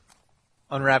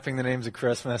Unwrapping the names of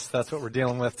Christmas. That's what we're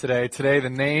dealing with today. Today, the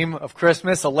name of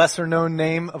Christmas, a lesser-known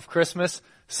name of Christmas,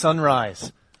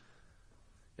 sunrise.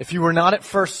 If you were not at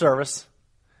first service,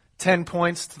 10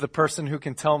 points to the person who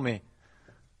can tell me,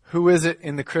 who is it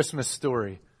in the Christmas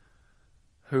story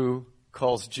who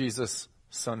calls Jesus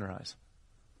sunrise?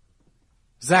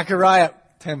 Zechariah,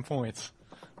 10 points.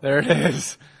 There it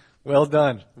is. Well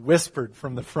done. Whispered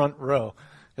from the front row.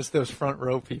 It's those front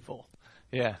row people.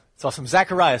 Yeah, it's awesome.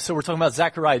 Zechariah. So we're talking about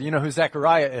Zechariah. Do you know who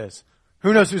Zechariah is?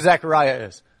 Who knows who Zechariah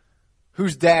is?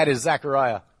 Whose dad is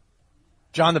Zechariah?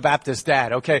 John the Baptist's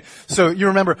dad. Okay, so you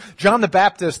remember John the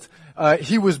Baptist,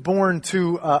 he was born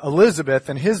to Elizabeth,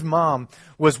 and his mom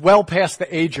was well past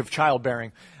the age of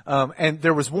childbearing. And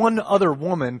there was one other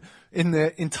woman in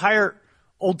the entire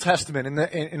Old Testament,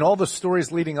 in all the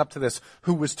stories leading up to this,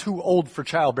 who was too old for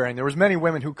childbearing. There was many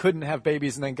women who couldn't have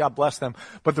babies, and then God blessed them.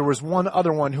 But there was one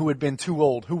other one who had been too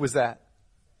old. Who was that?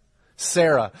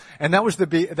 Sarah. And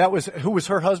who was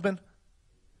her husband?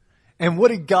 And what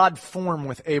did God form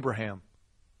with Abraham?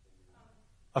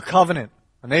 A covenant,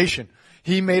 a nation.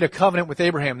 He made a covenant with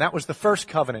Abraham. That was the first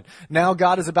covenant. Now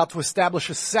God is about to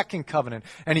establish a second covenant.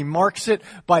 And he marks it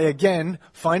by, again,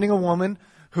 finding a woman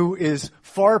who is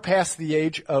far past the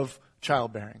age of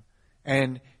childbearing.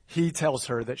 And he tells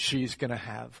her that she's going to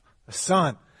have a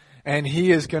son. And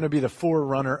he is going to be the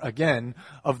forerunner again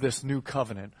of this new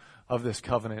covenant,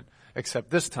 except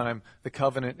this time the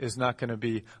covenant is not going to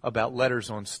be about letters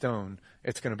on stone.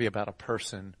 It's going to be about a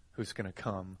person who's going to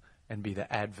come and be the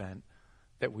advent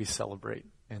that we celebrate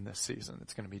in this season.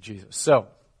 It's going to be Jesus. So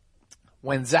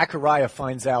when Zechariah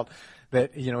finds out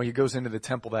that, he goes into the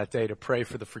temple that day to pray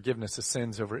for the forgiveness of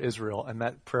sins over Israel, and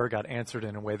that prayer got answered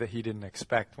in a way that he didn't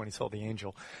expect when he saw the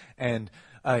angel. And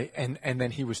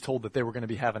then he was told that they were going to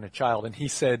be having a child, and he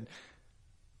said,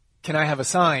 "Can I have a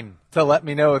sign to let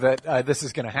me know that this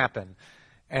is going to happen?"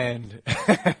 And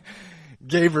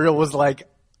Gabriel was like,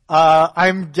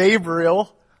 "I'm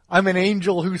Gabriel. I'm an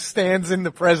angel who stands in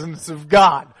the presence of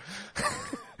God.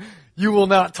 You will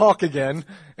not talk again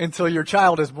until your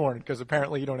child is born," because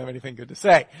apparently you don't have anything good to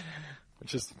say,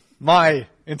 which is my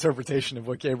interpretation of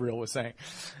what Gabriel was saying.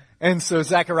 And so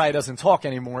Zechariah doesn't talk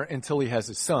anymore until he has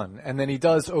his son. And then he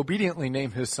does obediently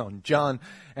name his son John.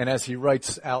 And as he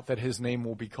writes out that his name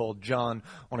will be called John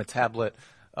on a tablet,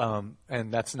 and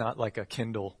that's not like a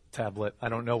Kindle tablet. I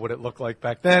don't know what it looked like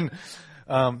back then.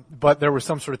 But there was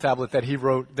some sort of tablet that he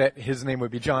wrote that his name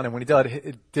would be John. And when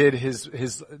he did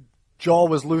his jaw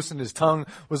was loosened, his tongue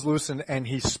was loosened, and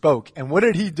he spoke. And what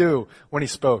did he do when he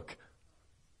spoke?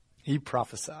 He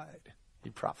prophesied.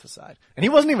 And he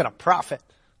wasn't even a prophet,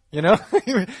 He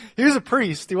was a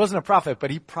priest. He wasn't a prophet,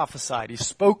 but he prophesied. He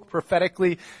spoke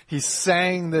prophetically. He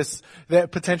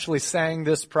potentially sang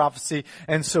this prophecy.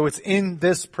 And so it's in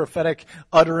this prophetic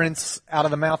utterance out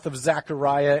of the mouth of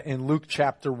Zechariah in Luke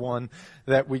chapter 1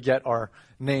 that we get our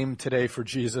name today for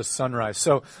Jesus, sunrise.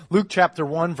 So Luke chapter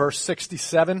 1, verse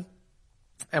 67.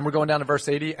 And we're going down to verse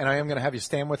 80, and I am going to have you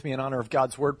stand with me in honor of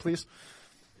God's word, please.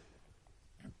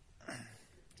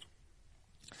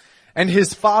 And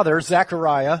his father,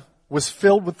 Zechariah, was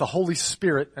filled with the Holy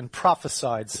Spirit and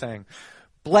prophesied, saying,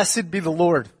 "Blessed be the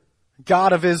Lord,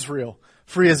 God of Israel,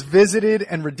 for he has visited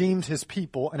and redeemed his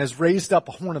people and has raised up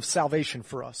a horn of salvation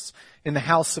for us in the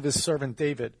house of his servant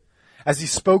David, as he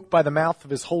spoke by the mouth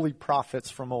of his holy prophets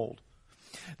from old,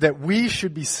 that we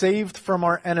should be saved from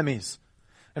our enemies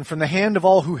and from the hand of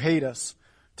all who hate us,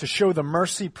 to show the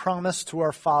mercy promised to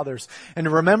our fathers, and to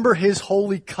remember his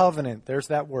holy covenant," there's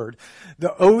that word,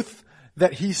 "the oath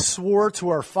that he swore to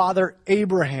our father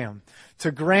Abraham,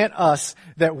 to grant us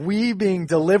that we, being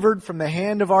delivered from the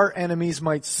hand of our enemies,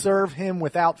 might serve him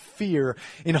without fear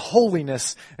in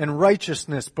holiness and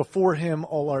righteousness before him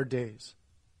all our days.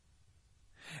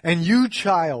 And you,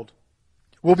 child,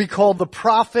 will be called the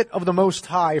prophet of the Most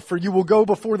High, for you will go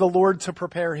before the Lord to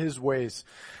prepare his ways,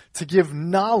 to give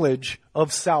knowledge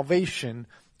of salvation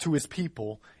to his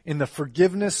people in the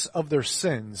forgiveness of their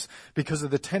sins, because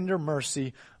of the tender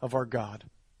mercy of our God,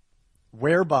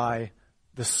 whereby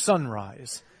the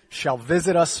sunrise shall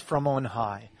visit us from on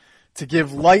high, to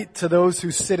give light to those who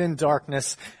sit in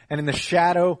darkness and in the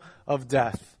shadow of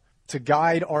death, to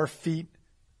guide our feet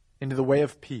into the way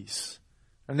of peace.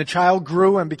 And the child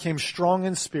grew and became strong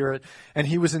in spirit, and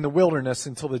he was in the wilderness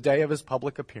until the day of his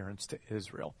public appearance to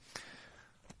Israel."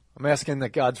 I'm asking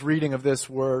that God's reading of this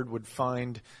word would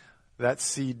find that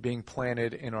seed being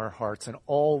planted in our hearts, and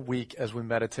all week as we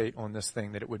meditate on this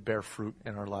thing, that it would bear fruit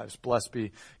in our lives. Blessed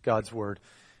be God's word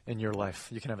in your life.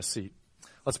 You can have a seat.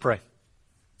 Let's pray.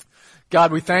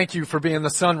 God, we thank you for being the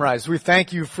sunrise. We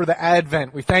thank you for the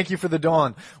advent. We thank you for the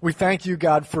dawn. We thank you,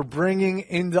 God, for bringing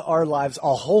into our lives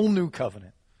a whole new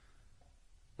covenant.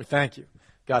 We thank you.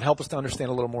 God, help us to understand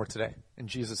a little more today. In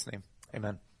Jesus' name,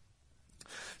 amen.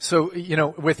 So,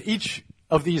 with each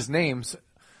of these names,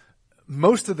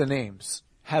 most of the names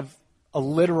have a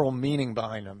literal meaning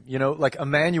behind them. Like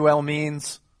Emmanuel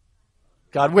means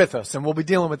God with us, and we'll be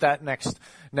dealing with that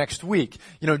next week.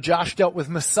 Josh dealt with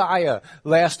Messiah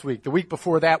last week. The week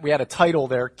before that, we had a title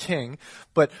there, King.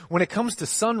 But when it comes to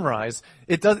sunrise,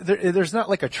 there's not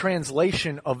like a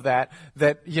translation of that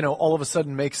all of a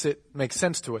sudden makes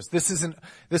sense to us. This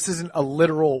isn't a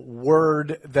literal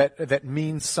word that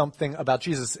means something about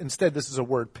Jesus. Instead, this is a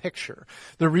word picture.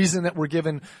 The reason that we're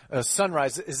given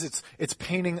sunrise is it's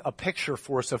painting a picture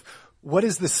for us of what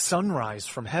is the sunrise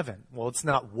from heaven? Well, it's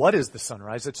not what is the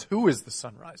sunrise, it's who is the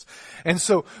sunrise. And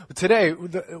so today,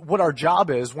 what our job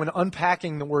is, when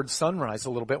unpacking the word sunrise a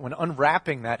little bit, when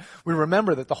unwrapping that, we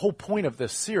remember that the whole point of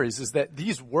this series is that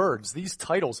these words, these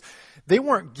titles, they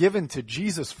weren't given to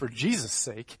Jesus for Jesus'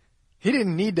 sake. He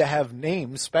didn't need to have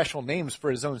names, special names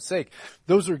for his own sake.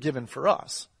 Those are given for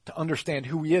us to understand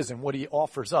who he is and what he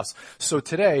offers us. So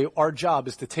today, our job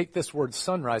is to take this word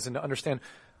sunrise and to understand,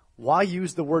 why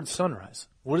use the word sunrise?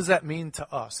 What does that mean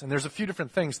to us? And there's a few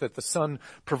different things that the sun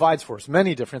provides for us,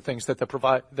 many different things that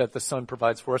the sun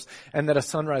provides for us, and that a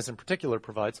sunrise in particular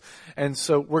provides. And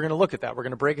so we're going to look at that. We're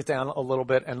going to break it down a little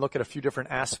bit and look at a few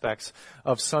different aspects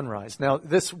of sunrise. Now,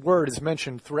 this word is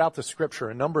mentioned throughout the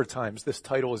scripture a number of times. This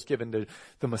title is given to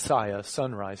the Messiah,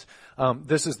 sunrise.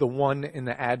 This is the one in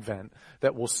the Advent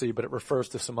that we'll see, but it refers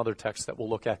to some other texts that we'll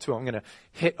look at too. I'm going to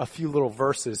hit a few little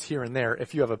verses here and there.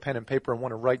 If you have a pen and paper and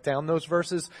want to write down those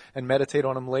verses and meditate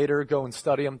on them later, go and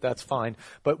study them, that's fine.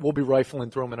 But we'll be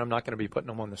rifling through them, and I'm not going to be putting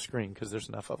them on the screen because there's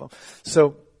enough of them.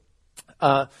 So,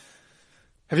 have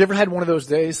you ever had one of those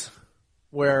days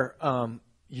where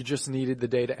you just needed the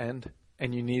day to end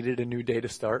and you needed a new day to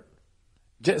start?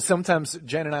 Sometimes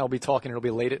Jen and I will be talking, it'll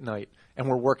be late at night, and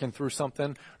we're working through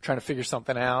something, trying to figure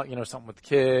something out, something with the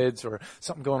kids or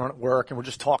something going on at work, and we're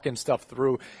just talking stuff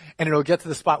through, and it'll get to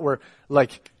the spot where,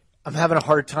 I'm having a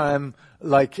hard time,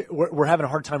 we're having a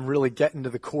hard time really getting to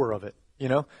the core of it,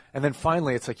 And then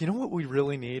finally it's like, what we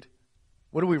really need?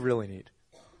 What do we really need?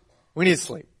 We need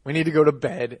sleep. We need to go to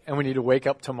bed, and we need to wake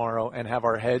up tomorrow and have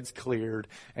our heads cleared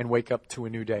and wake up to a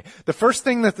new day. The first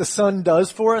thing that the sun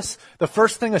does for us, the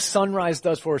first thing a sunrise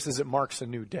does for us is it marks a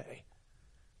new day.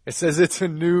 It says it's a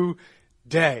new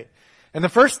day. And the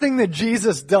first thing that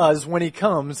Jesus does when he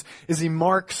comes is he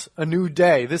marks a new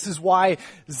day. This is why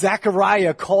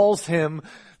Zechariah calls him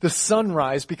the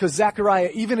sunrise, because Zechariah,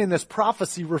 even in this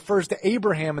prophecy, refers to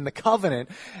Abraham and the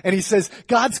covenant. And he says,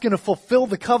 God's going to fulfill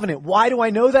the covenant. Why do I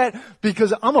know that?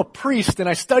 Because I'm a priest and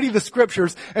I study the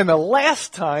scriptures. And the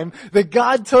last time that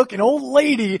God took an old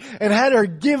lady and had her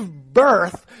give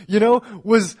birth,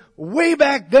 was way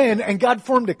back then, and God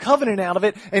formed a covenant out of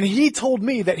it, and he told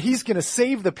me that he's going to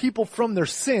save the people from their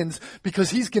sins because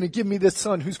he's going to give me this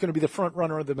son who's going to be the front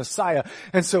runner of the Messiah.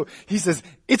 And so he says,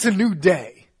 it's a new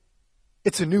day.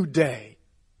 It's a new day.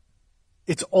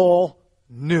 It's all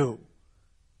new.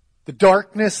 The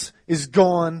darkness is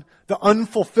gone. The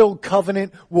unfulfilled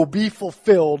covenant will be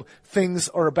fulfilled. Things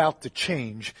are about to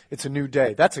change. It's a new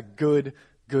day. That's a good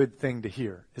thing to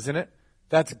hear, isn't it?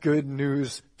 That's good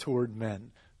news toward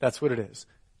men. That's what it is.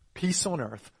 Peace on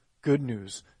earth, good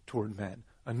news toward men.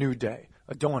 A new day,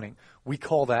 a dawning. We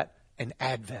call that an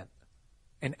advent.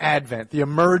 An advent, the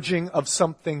emerging of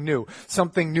something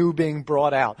new being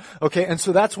brought out. Okay, and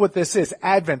so that's what this is,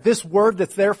 advent. This word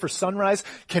that's there for sunrise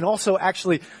can also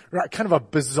actually, kind of a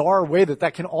bizarre way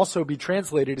that can also be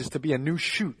translated is to be a new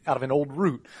shoot out of an old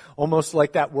root. Almost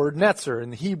like that word netzer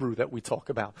in the Hebrew that we talk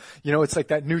about. It's like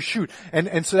that new shoot.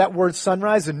 And so that word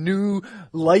sunrise, a new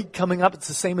light coming up, it's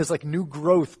the same as like new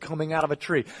growth coming out of a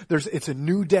tree. It's a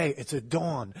new day, it's a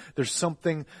dawn. There's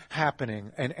something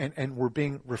happening and we're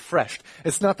being refreshed.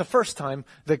 It's not the first time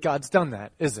that God's done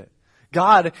that, is it?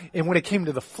 God, and when it came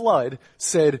to the flood,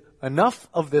 said, enough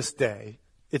of this day,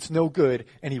 it's no good,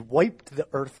 and he wiped the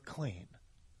earth clean.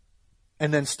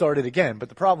 And then started again. But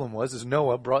the problem was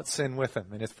Noah brought sin with him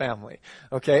and his family.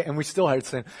 Okay? And we still had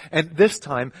sin. And this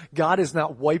time, God is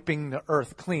not wiping the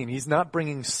earth clean. He's not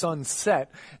bringing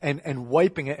sunset and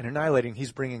wiping it and annihilating.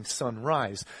 He's bringing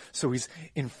sunrise. So he's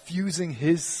infusing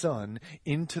his sun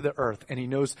into the earth. And he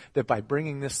knows that by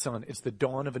bringing this sun, it's the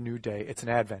dawn of a new day. It's an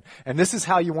advent. And this is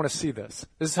how you want to see this.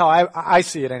 This is how I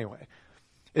see it anyway.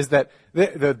 Is that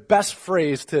the best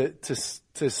phrase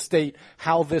to state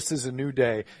how this is a new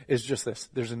day is just this.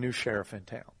 There's a new sheriff in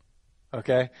town.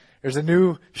 Okay? There's a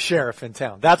new sheriff in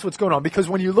town. That's what's going on. Because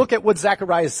when you look at what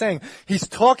Zechariah is saying, he's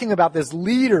talking about this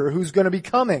leader who's going to be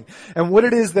coming and what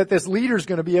it is that this leader is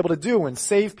going to be able to do and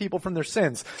save people from their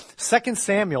sins. 2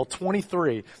 Samuel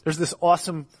 23, there's this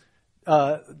awesome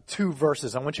two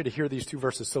verses. I want you to hear these two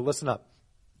verses, so listen up.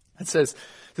 It says,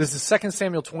 this is 2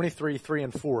 Samuel 23, 3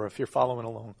 and 4, if you're following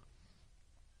along.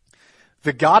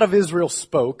 The God of Israel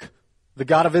spoke. The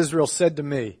God of Israel said to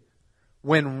me,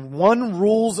 when one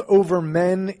rules over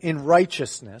men in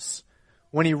righteousness,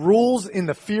 when he rules in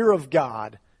the fear of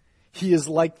God, he is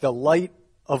like the light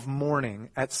of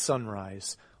morning at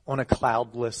sunrise on a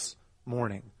cloudless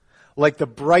morning, like the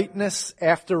brightness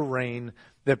after rain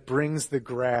that brings the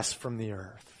grass from the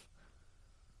earth.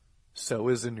 So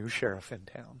is a new sheriff in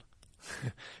town.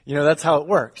 That's how it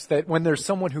works. That when there's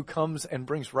someone who comes and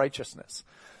brings righteousness,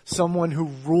 someone who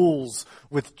rules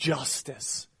with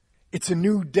justice, it's a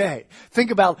new day.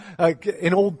 Think about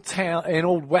an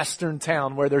old western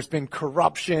town where there's been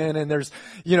corruption and there's,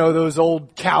 those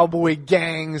old cowboy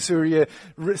gangs who you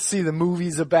see the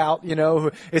movies about,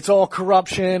 it's all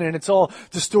corruption and it's all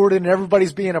distorted and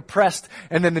everybody's being oppressed.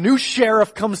 And then the new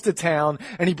sheriff comes to town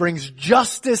and he brings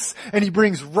justice and he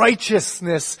brings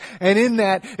righteousness. And in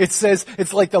that it says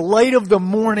it's like the light of the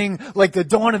morning, like the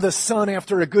dawn of the sun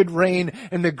after a good rain,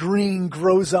 and the green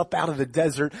grows up out of the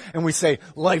desert, and we say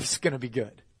life's going to be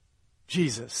good.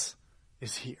 Jesus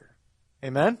is here.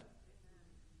 Amen?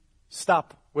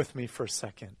 Stop with me for a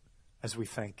second as we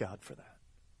thank God for that.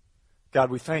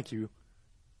 God, we thank you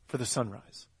for the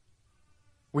sunrise.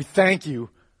 We thank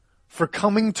you for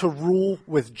coming to rule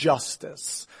with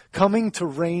justice, coming to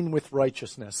reign with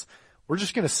righteousness. We're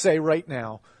just going to say right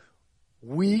now,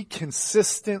 we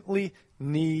consistently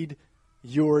need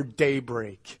your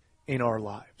daybreak in our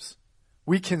lives.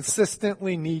 We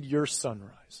consistently need your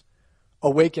sunrise.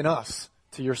 Awaken us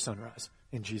to your sunrise.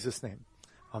 In Jesus' name.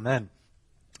 Amen.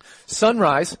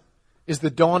 Sunrise is the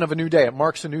dawn of a new day. It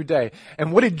marks a new day.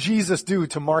 And what did Jesus do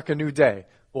to mark a new day?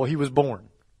 Well, he was born.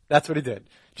 That's what he did.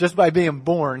 Just by being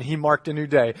born, he marked a new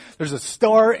day. There's a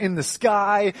star in the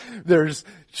sky. There's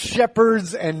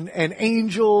shepherds and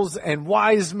angels and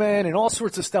wise men and all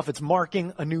sorts of stuff. It's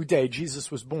marking a new day.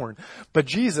 Jesus was born. But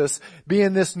Jesus,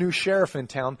 being this new sheriff in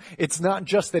town, it's not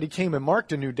just that he came and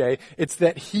marked a new day. It's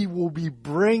that he will be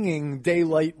bringing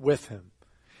daylight with him.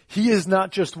 He is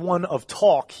not just one of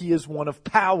talk. He is one of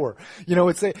power.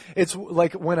 It's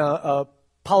like when a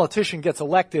politician gets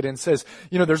elected and says,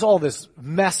 there's all this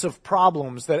mess of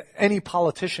problems that any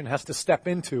politician has to step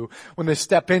into when they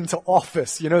step into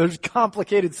office. There's a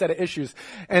complicated set of issues.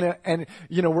 And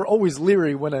we're always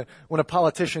leery when a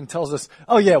politician tells us,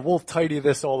 oh yeah, we'll tidy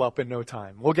this all up in no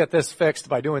time. We'll get this fixed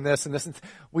by doing this and this.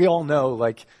 We all know,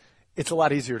 it's a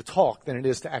lot easier to talk than it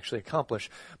is to actually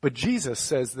accomplish. But Jesus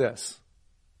says this.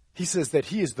 He says that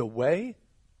he is the way,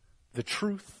 the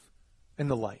truth, and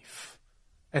the life.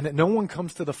 And that no one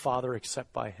comes to the Father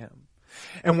except by him.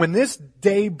 And when this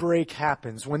daybreak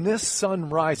happens, when this sun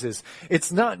rises,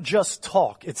 it's not just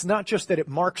talk. It's not just that it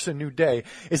marks a new day.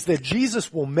 It's that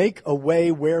Jesus will make a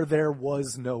way where there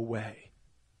was no way.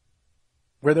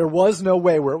 Where there was no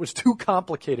way, where it was too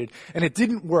complicated and it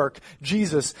didn't work,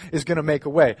 Jesus is going to make a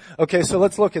way. Okay, so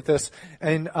let's look at this.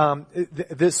 And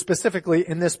this specifically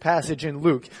in this passage in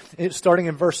Luke, starting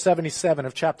in verse 77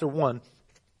 of chapter 1.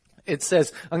 It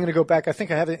says, I'm going to go back, I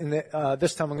think I have it in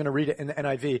this time I'm going to read it in the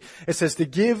NIV. It says, to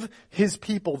give his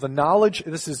people the knowledge,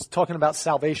 this is talking about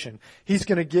salvation. He's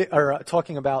going to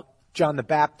talking about John the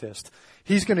Baptist.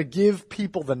 He's going to give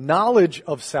people the knowledge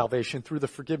of salvation through the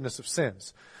forgiveness of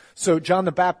sins. So John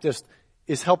the Baptist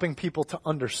is helping people to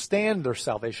understand their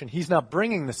salvation. He's not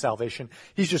bringing the salvation.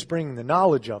 He's just bringing the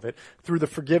knowledge of it through the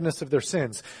forgiveness of their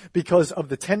sins. Because of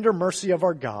the tender mercy of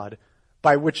our God,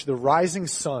 by which the rising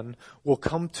sun will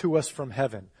come to us from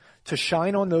heaven, to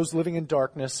shine on those living in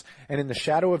darkness and in the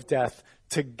shadow of death,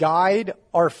 to guide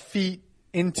our feet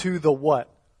into the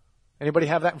what? Anybody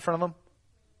have that in front of them?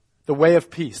 The way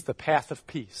of peace, the path of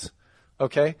peace.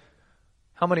 Okay?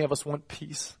 How many of us want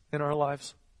peace in our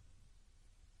lives?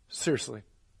 Seriously,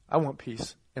 I want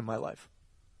peace in my life.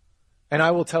 And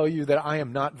I will tell you that I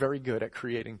am not very good at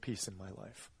creating peace in my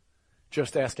life.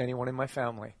 Just ask anyone in my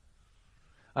family.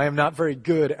 I am not very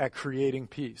good at creating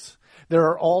peace. There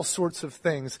are all sorts of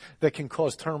things that can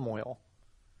cause turmoil.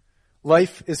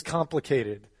 Life is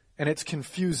complicated and it's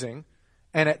confusing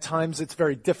and at times it's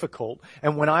very difficult.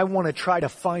 And when I want to try to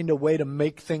find a way to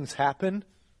make things happen,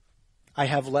 I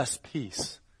have less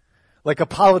peace. Like a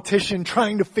politician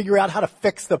trying to figure out how to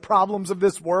fix the problems of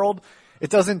this world, it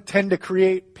doesn't tend to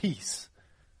create peace.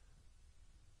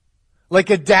 Like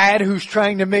a dad who's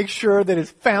trying to make sure that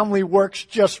his family works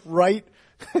just right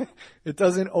It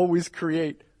doesn't always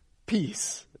create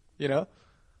peace, you know?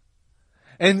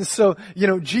 And so,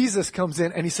 Jesus comes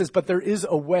in and he says, but there is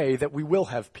a way that we will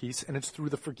have peace, and it's through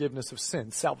the forgiveness of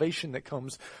sin. Salvation that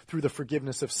comes through the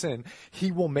forgiveness of sin.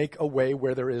 He will make a way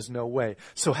where there is no way.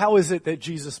 So how is it that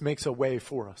Jesus makes a way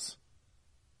for us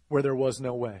where there was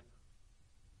no way?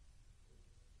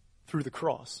 Through the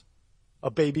cross. A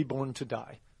baby born to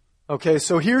die. Okay,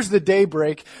 so here's the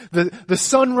daybreak. The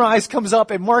sunrise comes up.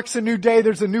 It marks a new day.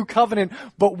 There's a new covenant.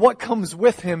 But what comes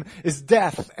with him is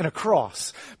death and a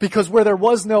cross. Because where there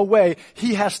was no way,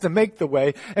 he has to make the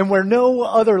way. And where no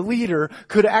other leader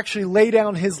could actually lay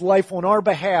down his life on our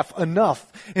behalf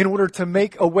enough in order to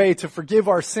make a way to forgive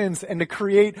our sins and to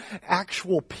create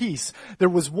actual peace, there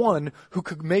was one who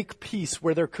could make peace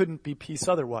where there couldn't be peace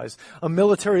otherwise. A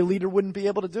military leader wouldn't be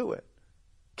able to do it.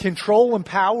 Control and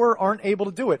power aren't able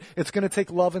to do it. It's going to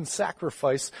take love and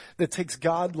sacrifice that takes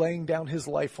God laying down his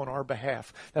life on our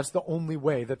behalf. That's the only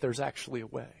way that there's actually a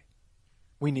way.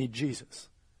 We need Jesus.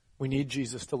 We need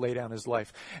Jesus to lay down his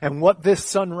life. And what this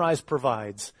sunrise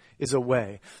provides is a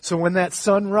way. So when that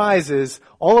sun rises,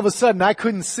 all of a sudden I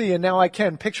couldn't see and now I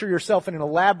can. Picture yourself in an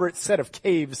elaborate set of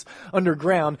caves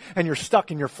underground and you're stuck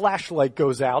and your flashlight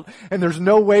goes out and there's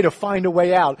no way to find a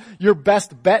way out. Your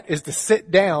best bet is to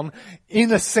sit down in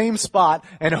the same spot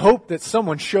and hope that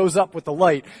someone shows up with the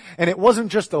light. And it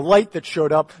wasn't just the light that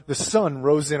showed up, the sun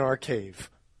rose in our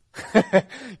cave.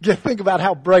 Think about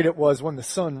how bright it was when the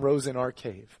sun rose in our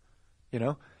cave.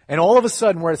 And all of a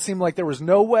sudden where it seemed like there was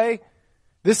no way,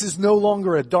 this is no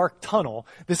longer a dark tunnel.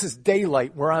 This is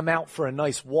daylight where I'm out for a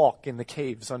nice walk in the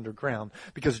caves underground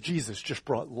because Jesus just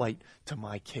brought light to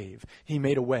my cave. He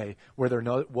made a way where there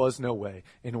was no way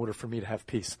in order for me to have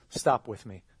peace. Stop with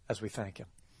me as we thank him.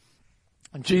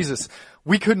 And Jesus,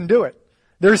 we couldn't do it.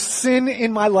 There's sin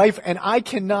in my life and I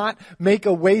cannot make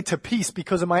a way to peace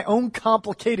because of my own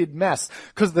complicated mess,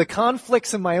 because of the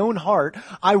conflicts in my own heart.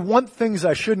 I want things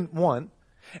I shouldn't want,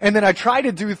 and then I try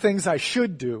to do things I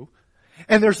should do.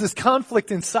 And there's this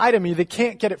conflict inside of me that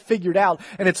can't get it figured out.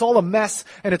 And it's all a mess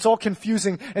and it's all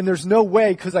confusing and there's no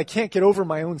way because I can't get over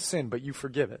my own sin, but you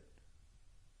forgive it.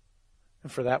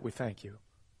 And for that we thank you.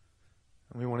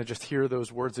 And we want to just hear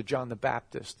those words of John the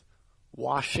Baptist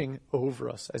washing over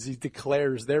us as he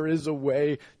declares there is a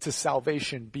way to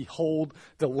salvation. Behold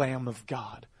the Lamb of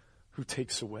God who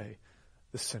takes away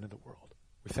the sin of the world.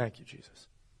 We thank you, Jesus.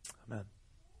 Amen.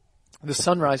 The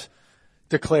sunrise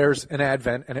declares an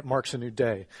advent and it marks a new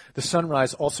day. The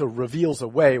sunrise also reveals a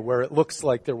way where it looks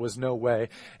like there was no way.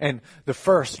 And the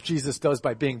first Jesus does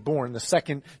by being born. The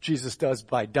second Jesus does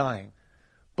by dying.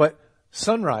 But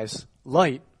sunrise,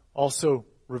 light, also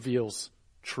reveals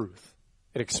truth.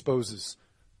 It exposes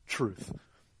truth.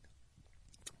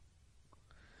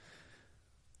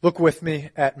 Look with me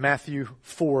at Matthew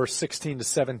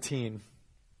 4:16-17,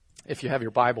 if you have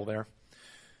your Bible there.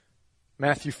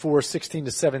 Matthew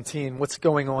 4:16-17. What's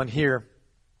going on here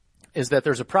is that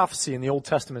there's a prophecy in the Old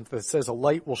Testament that says a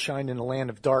light will shine in a land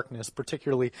of darkness,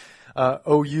 particularly,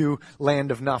 O you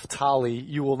land of Naphtali,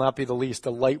 you will not be the least. A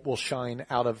light will shine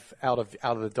out of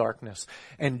the darkness.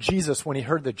 And Jesus, when he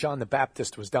heard that John the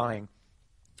Baptist was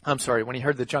when he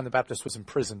heard that John the Baptist was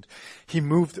imprisoned, he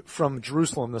moved from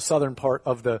Jerusalem, the southern part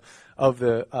of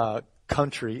the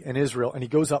country in Israel, and he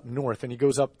goes up north and he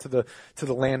goes up to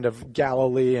the land of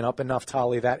Galilee and up in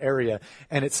Naphtali, that area.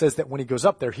 And it says that when he goes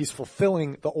up there, he's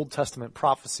fulfilling the Old Testament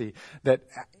prophecy that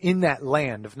in that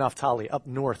land of Naphtali, up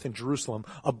north in Jerusalem,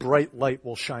 a bright light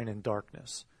will shine in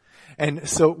darkness. And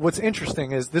so what's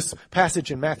interesting is this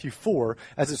passage in Matthew 4,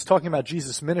 as it's talking about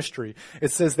Jesus' ministry,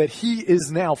 it says that he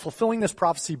is now fulfilling this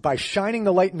prophecy by shining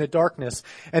the light in the darkness.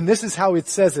 And this is how it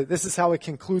says it. This is how it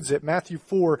concludes it. Matthew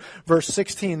 4, verse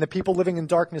 16, the people living in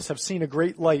darkness have seen a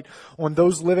great light. On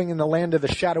those living in the land of the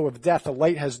shadow of death, a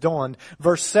light has dawned.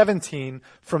 Verse 17,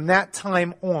 from that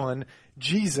time on,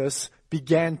 Jesus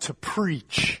began to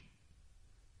preach,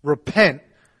 repent,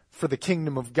 for the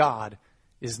kingdom of God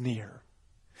is near.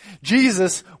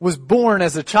 Jesus was born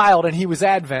as a child and he was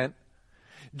Advent.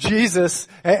 Jesus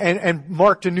and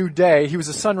marked a new day. He was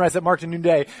a sunrise that marked a new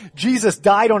day. Jesus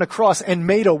died on a cross and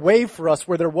made a way for us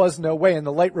where there was no way, and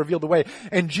the light revealed the way.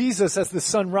 And Jesus, as the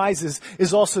sun rises,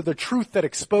 is also the truth that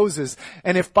exposes.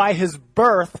 And if by his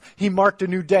birth he marked a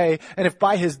new day, and if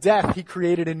by his death he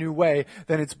created a new way,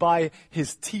 then it's by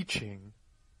his teaching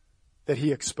that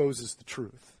he exposes the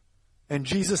truth. And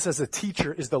Jesus as a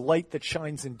teacher is the light that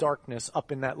shines in darkness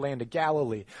up in that land of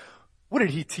Galilee. What did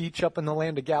he teach up in the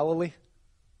land of Galilee?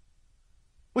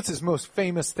 What's his most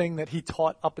famous thing that he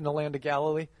taught up in the land of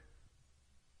Galilee?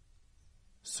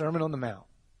 Sermon on the Mount.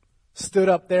 Stood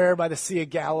up there by the Sea of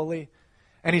Galilee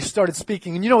And he started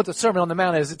speaking. And you know what the Sermon on the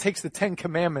Mount is? It takes the 10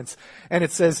 Commandments and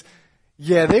it says,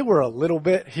 yeah, they were a little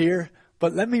bit here,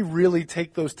 but let me really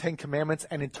take those 10 Commandments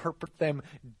and interpret them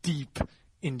deep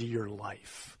into your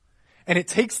life. And it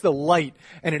takes the light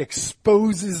and it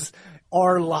exposes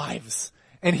our lives.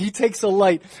 And he takes the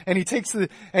light and he takes the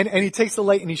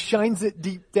light and he shines it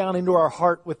deep down into our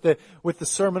heart with the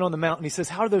Sermon on the Mount. And he says,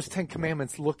 how are those 10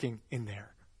 Commandments looking in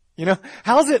there? You know,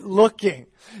 how's it looking?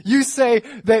 You say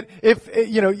that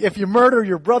if you murder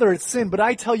your brother, it's sin. But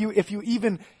I tell you, if you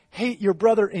even hate your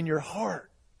brother in your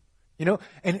heart, you know,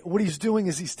 and what he's doing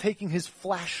is he's taking his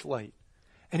flashlight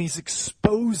and he's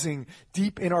exposing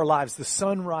deep in our lives. The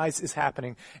sunrise is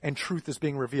happening and truth is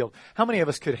being revealed. How many of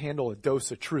us could handle a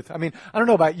dose of truth? I mean, I don't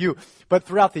know about you, but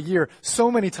throughout the year, so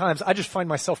many times I just find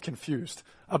myself confused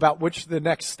about which the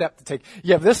next step to take.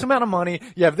 You have this amount of money,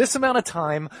 you have this amount of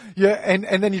time,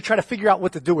 and then you try to figure out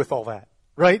what to do with all that.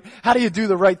 Right? How do you do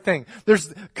the right thing?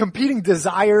 There's competing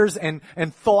desires and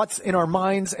thoughts in our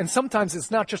minds, and sometimes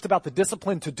it's not just about the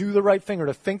discipline to do the right thing or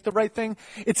to think the right thing.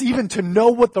 It's even to know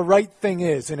what the right thing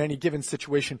is in any given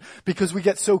situation, because we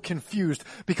get so confused,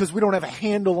 because we don't have a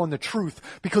handle on the truth,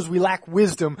 because we lack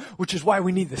wisdom, which is why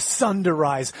we need the sun to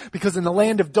rise, because in the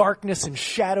land of darkness and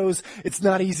shadows, it's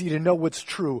not easy to know what's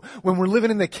true. When we're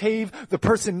living in the cave, the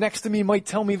person next to me might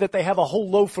tell me that they have a whole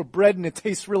loaf of bread and it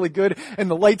tastes really good, and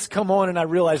the lights come on and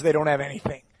I realize they don't have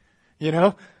anything, you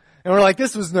know? And we're like,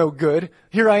 this was no good.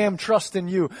 Here I am trusting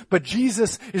you. But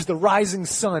Jesus is the rising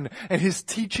sun, and his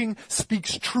teaching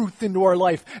speaks truth into our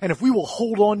life. And if we will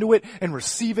hold on to it and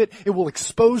receive it, it will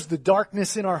expose the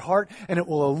darkness in our heart, and it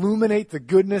will illuminate the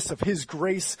goodness of his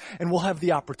grace, and we'll have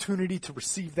the opportunity to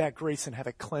receive that grace and have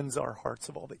it cleanse our hearts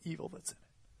of all the evil that's in it.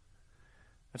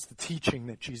 That's the teaching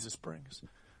that Jesus brings.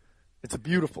 It's a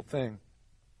beautiful thing.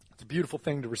 It's a beautiful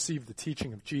thing to receive the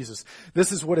teaching of Jesus.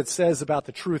 This is what it says about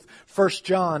the truth. 1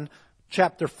 John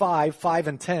chapter 5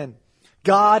 and 10.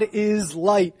 God is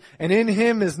light, and in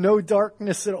him is no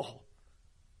darkness at all.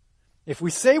 If we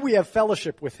say we have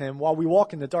fellowship with him while we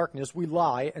walk in the darkness, we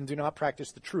lie and do not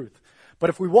practice the truth.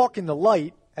 But if we walk in the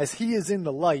light, as he is in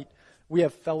the light, we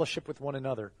have fellowship with one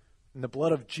another. And the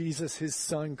blood of Jesus, his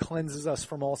Son, cleanses us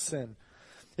from all sin.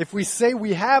 If we say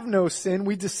we have no sin,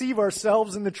 we deceive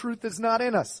ourselves and the truth is not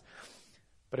in us.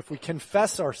 But if we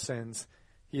confess our sins,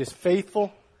 he is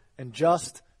faithful and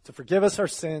just to forgive us our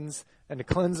sins and to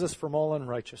cleanse us from all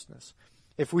unrighteousness.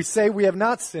 If we say we have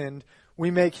not sinned,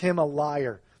 we make him a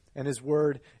liar and his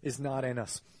word is not in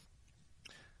us.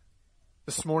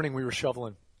 This morning we were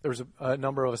shoveling. There was a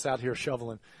number of us out here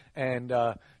shoveling and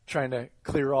trying to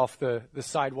clear off the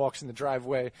sidewalks in the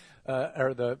driveway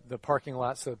or the parking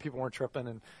lot so that people weren't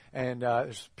tripping. And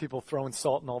there's people throwing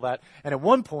salt and all that. And at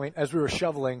one point, as we were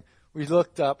shoveling, we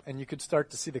looked up and you could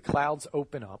start to see the clouds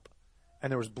open up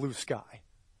and there was blue sky.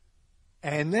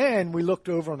 And then we looked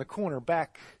over on the corner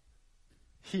back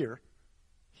here,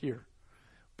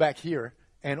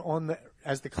 and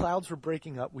as the clouds were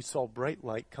breaking up, we saw bright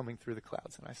light coming through the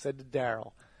clouds. And I said to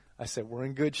Daryl, we're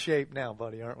in good shape now,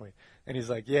 buddy, aren't we? And he's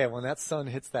like, yeah, when that sun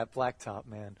hits that blacktop,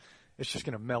 man, it's just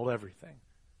going to melt everything,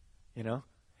 you know?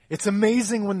 It's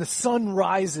amazing when the sun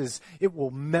rises, it will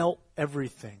melt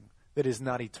everything that is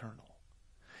not eternal.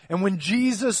 And when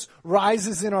Jesus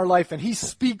rises in our life and he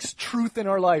speaks truth in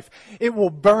our life, it will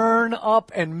burn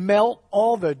up and melt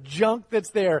all the junk that's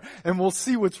there, and we'll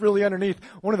see what's really underneath.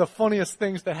 One of the funniest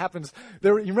things that happens,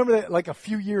 you remember that like a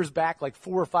few years back, like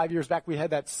 4 or 5 years back, we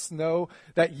had that snow,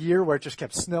 that year where it just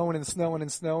kept snowing and snowing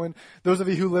and snowing. Those of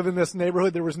you who live in this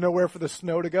neighborhood, there was nowhere for the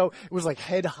snow to go. It was like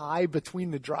head high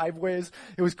between the driveways.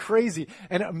 It was crazy.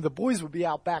 And the boys would be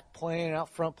out back playing, out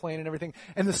front playing and everything.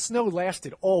 And the snow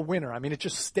lasted all winter. I mean, it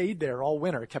just stayed there all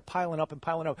winter. It kept piling up and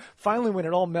piling up. Finally, when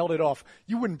it all melted off,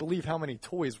 you wouldn't believe how many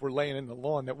toys were laying in the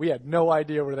lawn that we had no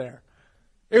idea were there.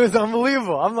 It was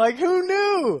unbelievable. I'm like, who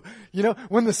knew? You know,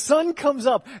 when the sun comes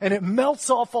up and it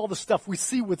melts off all the stuff, we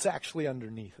see what's actually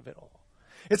underneath of it all.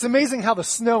 It's amazing how the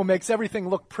snow makes everything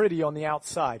look pretty on the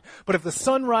outside. But if the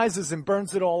sun rises and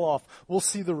burns it all off, we'll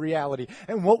see the reality.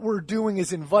 And what we're doing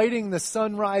is inviting the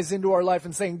sunrise into our life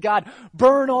and saying, God,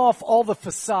 burn off all the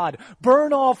facade.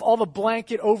 Burn off all the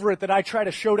blanket over it that I try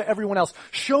to show to everyone else.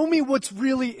 Show me what's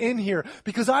really in here,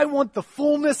 because I want the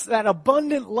fullness, that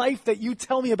abundant life that you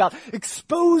tell me about.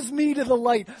 Expose me to the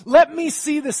light. Let me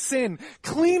see the sin.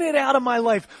 Clean it out of my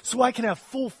life so I can have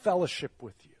full fellowship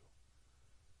with you.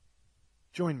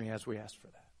 Join me as we ask for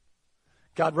that.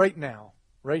 God, right now,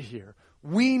 right here,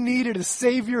 we needed a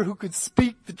Savior who could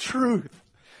speak the truth.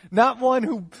 Not one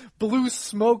who blew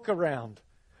smoke around,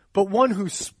 but one who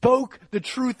spoke the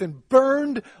truth and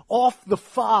burned off the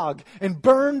fog and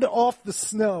burned off the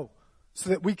snow so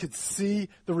that we could see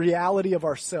the reality of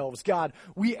ourselves. God,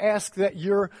 we ask that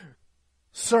your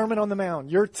Sermon on the Mount,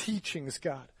 your teachings,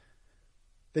 God,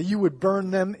 that you would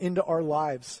burn them into our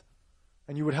lives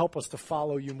and you would help us to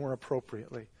follow you more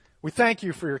appropriately. We thank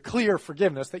you for your clear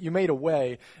forgiveness, that you made a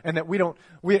way, and that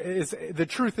the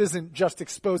truth isn't just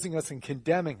exposing us and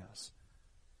condemning us.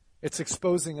 It's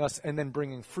exposing us and then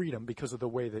bringing freedom because of the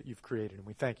way that you've created. And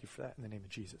we thank you for that in the name of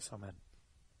Jesus. Amen.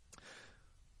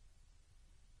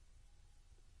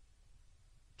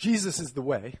 Jesus is the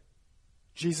way.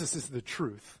 Jesus is the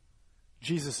truth.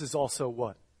 Jesus is also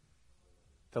what?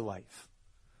 The life.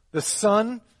 The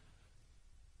Son,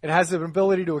 it has an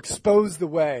ability to expose the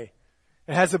way.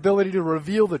 It has the ability to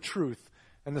reveal the truth.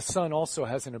 And the Son also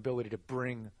has an ability to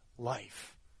bring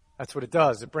life. That's what it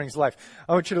does. It brings life.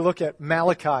 I want you to look at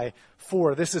Malachi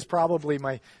 4. This is probably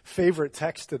my favorite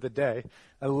text of the day.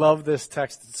 I love this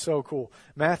text. It's so cool.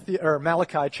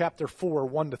 Malachi chapter 4,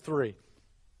 1-3.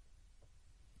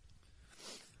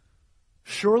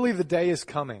 Surely the day is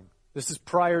coming. This is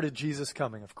prior to Jesus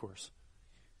coming, of course.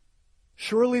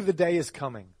 Surely the day is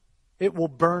coming. It will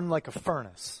burn like a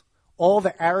furnace. All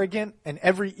the arrogant and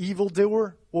every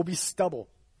evildoer will be stubble.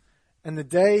 And the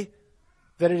day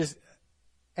that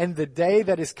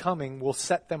is coming will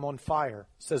set them on fire,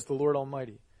 says the Lord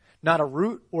Almighty. Not a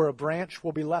root or a branch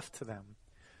will be left to them.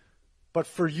 But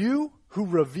for you who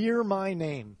revere my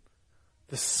name,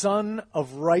 the Son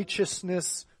of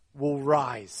Righteousness will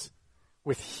rise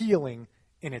with healing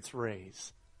in its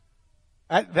rays.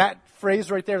 That phrase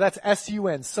right there, that's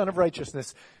S-U-N, Son of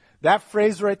Righteousness. That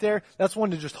phrase right there, that's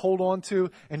one to just hold on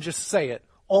to and just say it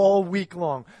all week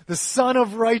long. The Son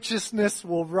of Righteousness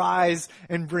will rise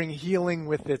and bring healing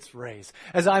with its rays.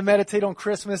 As I meditate on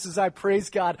Christmas, as I praise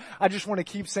God, I just want to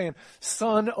keep saying,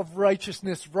 Son of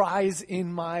Righteousness, rise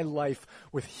in my life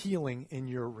with healing in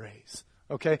your rays.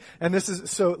 Okay? And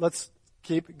so let's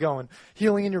keep going.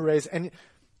 Healing in your rays. And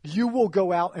you will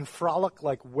go out and frolic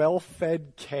like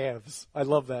well-fed calves. I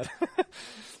love that.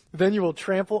 Then you will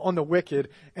trample on the wicked,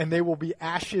 and they will be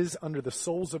ashes under the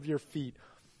soles of your feet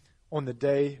on the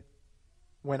day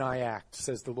when I act,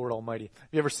 says the Lord Almighty. Have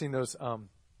you ever seen those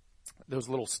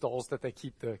little stalls that they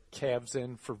keep the calves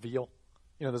in for veal?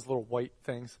 You know, those little white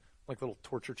things, like little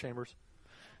torture chambers?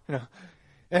 You know,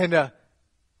 and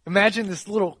imagine this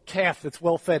little calf that's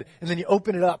well-fed, and then you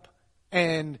open it up,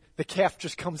 and the calf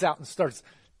just comes out and starts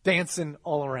dancing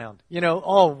all around, you know,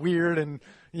 all weird and,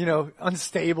 you know,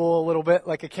 unstable a little bit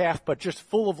like a calf, but just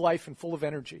full of life and full of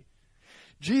energy.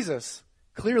 Jesus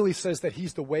clearly says that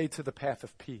he's the way to the path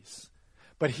of peace.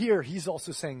 But here he's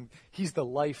also saying he's the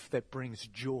life that brings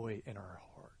joy in our hearts.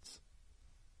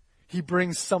 He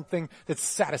brings something that's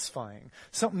satisfying,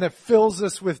 something that fills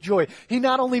us with joy. He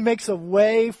not only makes a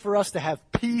way for us to have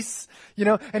peace, you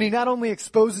know, and he not only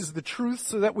exposes the truth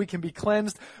so that we can be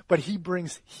cleansed, but he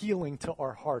brings healing to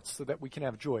our hearts so that we can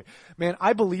have joy. Man,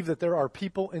 I believe that there are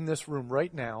people in this room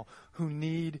right now who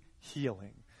need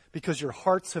healing because your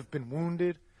hearts have been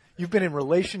wounded. You've been in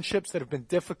relationships that have been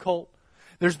difficult.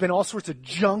 There's been all sorts of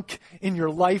junk in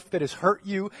your life that has hurt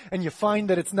you, and you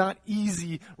find that it's not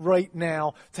easy right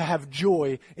now to have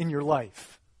joy in your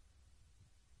life.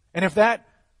 And if that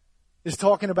is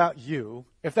talking about you,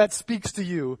 if that speaks to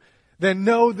you, then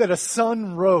know that a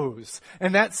sun rose,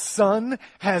 and that sun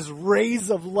has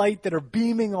rays of light that are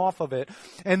beaming off of it,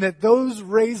 and that those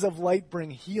rays of light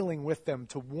bring healing with them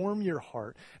to warm your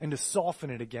heart and to soften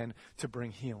it again to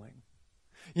bring healing.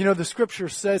 You know, the scripture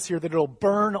says here that it'll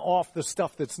burn off the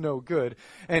stuff that's no good.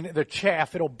 And the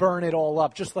chaff, it'll burn it all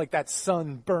up, just like that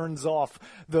sun burns off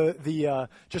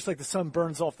just like the sun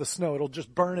burns off the snow. It'll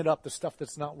just burn it up, the stuff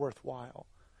that's not worthwhile.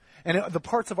 And the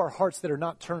parts of our hearts that are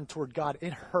not turned toward God,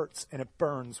 it hurts and it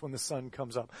burns when the sun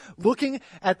comes up. Looking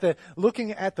at the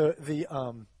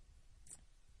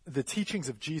teachings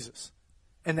of Jesus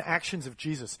and the actions of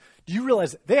Jesus, do you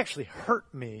realize they actually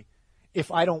hurt me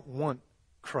if I don't want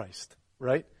Christ?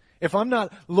 Right? If I'm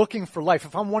not looking for life,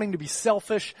 if I'm wanting to be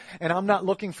selfish and I'm not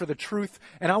looking for the truth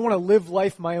and I want to live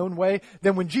life my own way,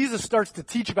 then when Jesus starts to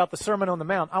teach about the Sermon on the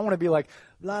Mount, I want to be like,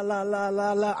 la, la, la,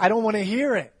 la, la. I don't want to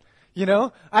hear it. You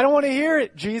know, I don't want to hear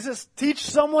it, Jesus. Teach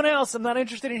someone else. I'm not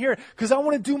interested in hearing it because I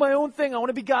want to do my own thing. I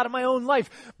want to be God in my own life.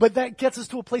 But that gets us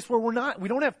to a place where we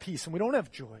don't have peace and we don't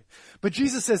have joy. But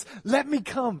Jesus says, let me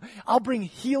come. I'll bring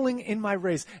healing in my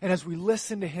rays. And as we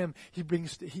listen to him, he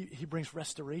brings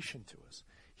restoration to us.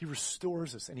 He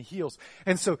restores us and he heals.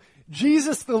 And so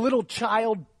Jesus, the little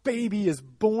child baby, is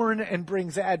born and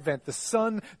brings Advent, the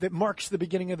sun that marks the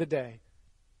beginning of the day.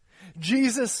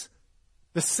 Jesus,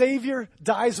 the Savior,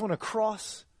 dies on a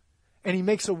cross, and he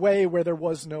makes a way where there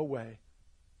was no way.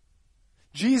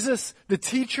 Jesus, the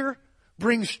teacher,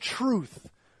 brings truth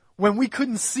when we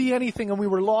couldn't see anything and we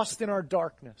were lost in our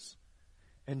darkness.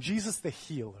 And Jesus the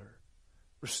healer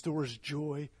restores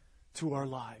joy to our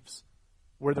lives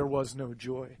where there was no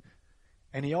joy.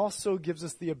 And he also gives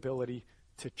us the ability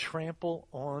to trample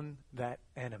on that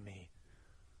enemy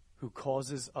who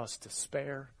causes us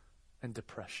despair and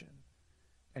depression.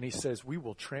 And he says we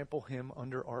will trample him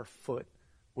under our foot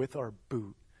with our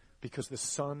boot because the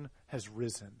sun has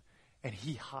risen and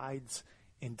he hides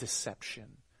in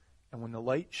deception. And when the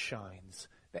light shines,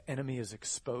 the enemy is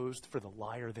exposed for the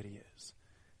liar that he is.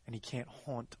 And he can't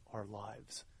haunt our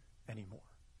lives anymore.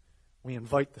 We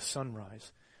invite the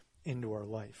sunrise into our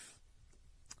life.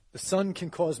 The sun can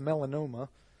cause melanoma,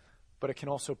 but it can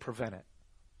also prevent it.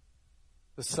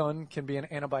 The sun can be an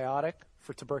antibiotic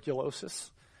for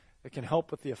tuberculosis. It can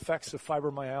help with the effects of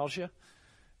fibromyalgia.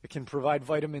 It can provide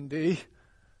vitamin D.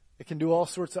 It can do all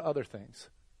sorts of other things.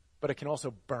 But it can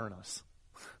also burn us.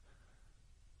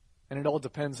 And it all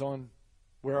depends on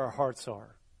where our hearts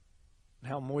are and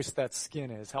how moist that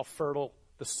skin is, how fertile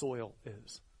the soil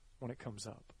is when it comes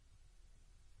up.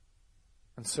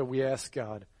 And so we ask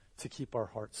God to keep our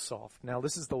hearts soft. Now,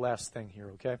 this is the last thing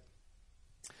here, okay?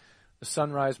 The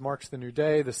sunrise marks the new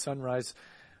day. The sunrise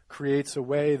creates a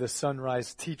way. The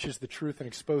sunrise teaches the truth and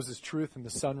exposes truth. And the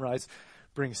sunrise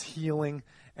brings healing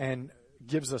and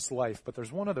gives us life. But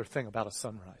there's one other thing about a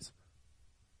sunrise.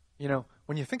 You know,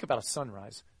 when you think about a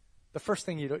sunrise, the first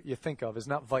thing you think of is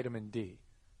not vitamin D.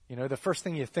 You know, the first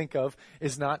thing you think of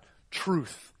is not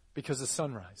truth because of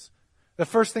sunrise. The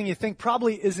first thing you think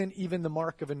probably isn't even the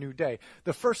mark of a new day.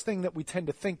 The first thing that we tend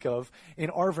to think of in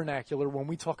our vernacular when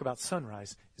we talk about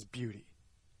sunrise is beauty.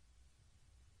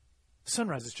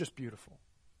 Sunrise is just beautiful.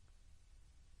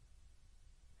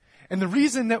 And the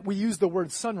reason that we use the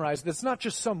word sunrise, that's not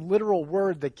just some literal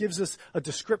word that gives us a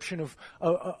description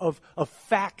of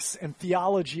facts and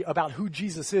theology about who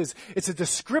Jesus is. It's a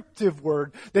descriptive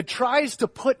word that tries to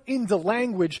put into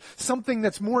language something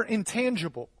that's more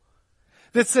intangible.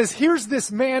 That says, here's this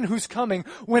man who's coming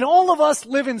when all of us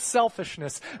live in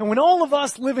selfishness and when all of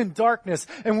us live in darkness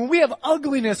and when we have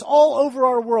ugliness all over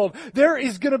our world, there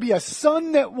is going to be a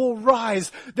sun that will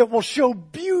rise that will show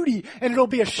beauty, and it'll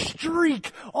be a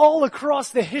streak all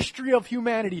across the history of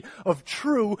humanity of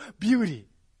true beauty.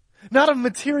 Not of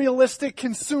materialistic,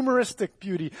 consumeristic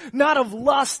beauty. Not of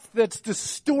lust that's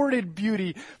distorted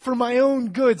beauty for my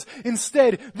own goods.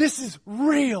 Instead, this is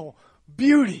real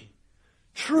beauty.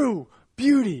 True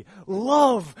beauty,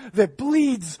 love that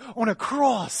bleeds on a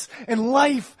cross, and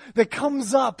life that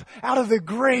comes up out of the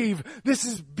grave. This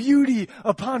is beauty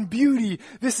upon beauty.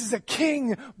 This is a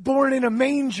king born in a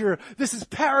manger. This is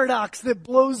paradox that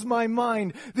blows my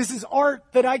mind. This is art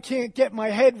that I can't get my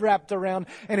head wrapped around,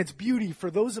 and it's beauty for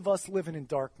those of us living in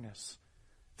darkness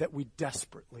that we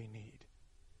desperately need.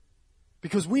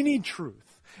 Because we need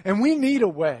truth, and we need a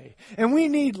way, and we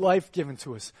need life given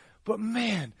to us. But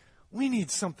man, we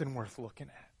need something worth looking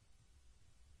at.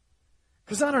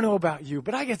 Because I don't know about you,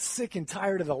 but I get sick and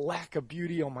tired of the lack of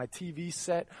beauty on my TV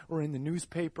set or in the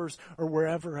newspapers or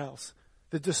wherever else.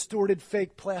 The distorted,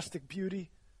 fake plastic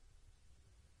beauty.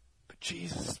 But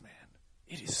Jesus, man,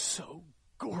 it is so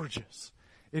gorgeous.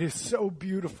 It is so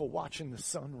beautiful watching the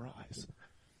sun rise.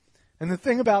 And the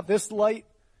thing about this light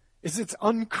is it's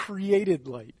uncreated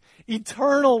light.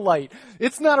 Eternal light.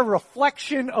 It's not a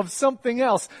reflection of something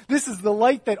else. This is the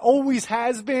light that always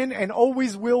has been and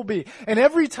always will be. And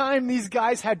every time these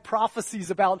guys had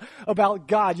prophecies about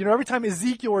God, you know, every time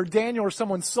Ezekiel or Daniel or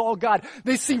someone saw God,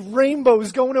 they see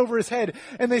rainbows going over his head,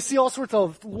 and they see all sorts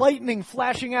of lightning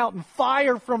flashing out and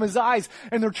fire from his eyes,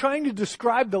 and they're trying to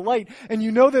describe the light, and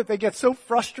you know that they get so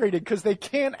frustrated because they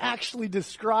can't actually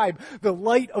describe the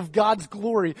light of God's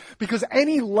glory, because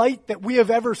any light that we have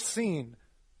ever seen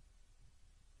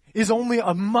is only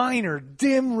a minor,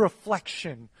 dim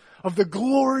reflection of the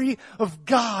glory of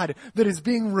God that is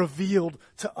being revealed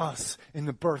to us in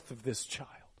the birth of this child.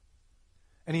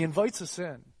 And he invites us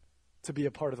in to be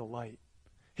a part of the light.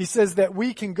 He says that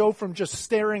we can go from just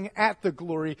staring at the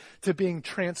glory to being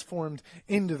transformed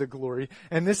into the glory.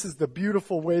 And this is the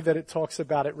beautiful way that it talks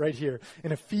about it right here.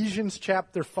 In Ephesians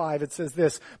chapter 5, it says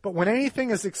this, "But when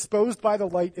anything is exposed by the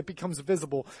light, it becomes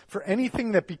visible. For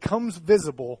anything that becomes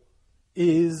visible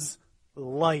is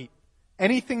light."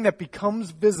 Anything that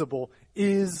becomes visible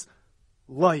is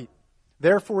light.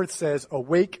 Therefore it says,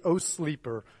 "Awake, O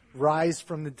sleeper, rise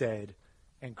from the dead,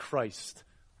 and Christ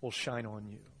will shine on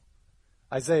you."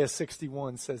 Isaiah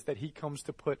 61 says that he comes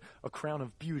to put a crown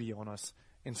of beauty on us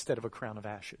instead of a crown of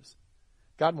ashes.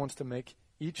 God wants to make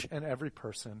each and every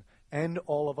person and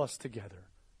all of us together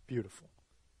beautiful.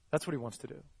 That's what he wants to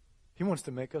do. He wants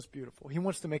to make us beautiful. He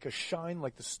wants to make us shine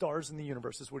like the stars in the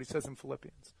universe, is what he says in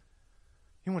Philippians.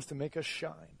 He wants to make us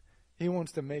shine. He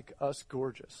wants to make us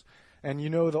gorgeous. And you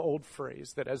know the old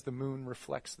phrase that as the moon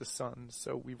reflects the sun,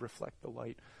 so we reflect the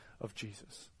light of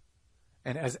Jesus.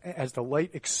 And as the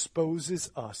light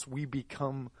exposes us, we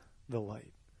become the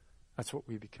light. That's what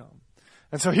we become.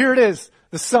 And so here it is.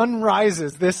 The sun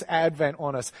rises this Advent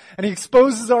on us. And he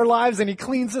exposes our lives and he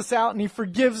cleans us out and he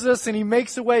forgives us and he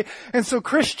makes a way. And so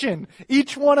Christian,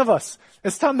 each one of us,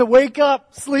 it's time to wake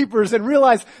up, sleepers, and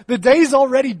realize the day's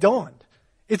already dawned.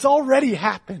 It's already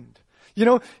happened. You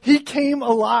know, he came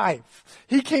alive.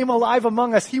 He came alive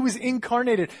among us. He was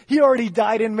incarnated. He already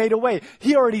died and made a way.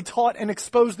 He already taught and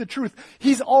exposed the truth.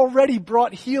 He's already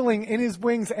brought healing in his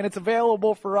wings, and it's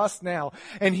available for us now.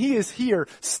 And he is here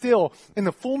still in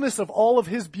the fullness of all of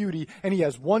his beauty, and he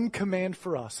has one command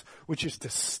for us, which is to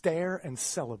stare and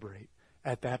celebrate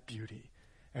at that beauty.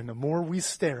 And the more we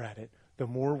stare at it, the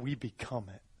more we become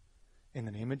it. In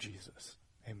the name of Jesus,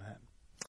 amen.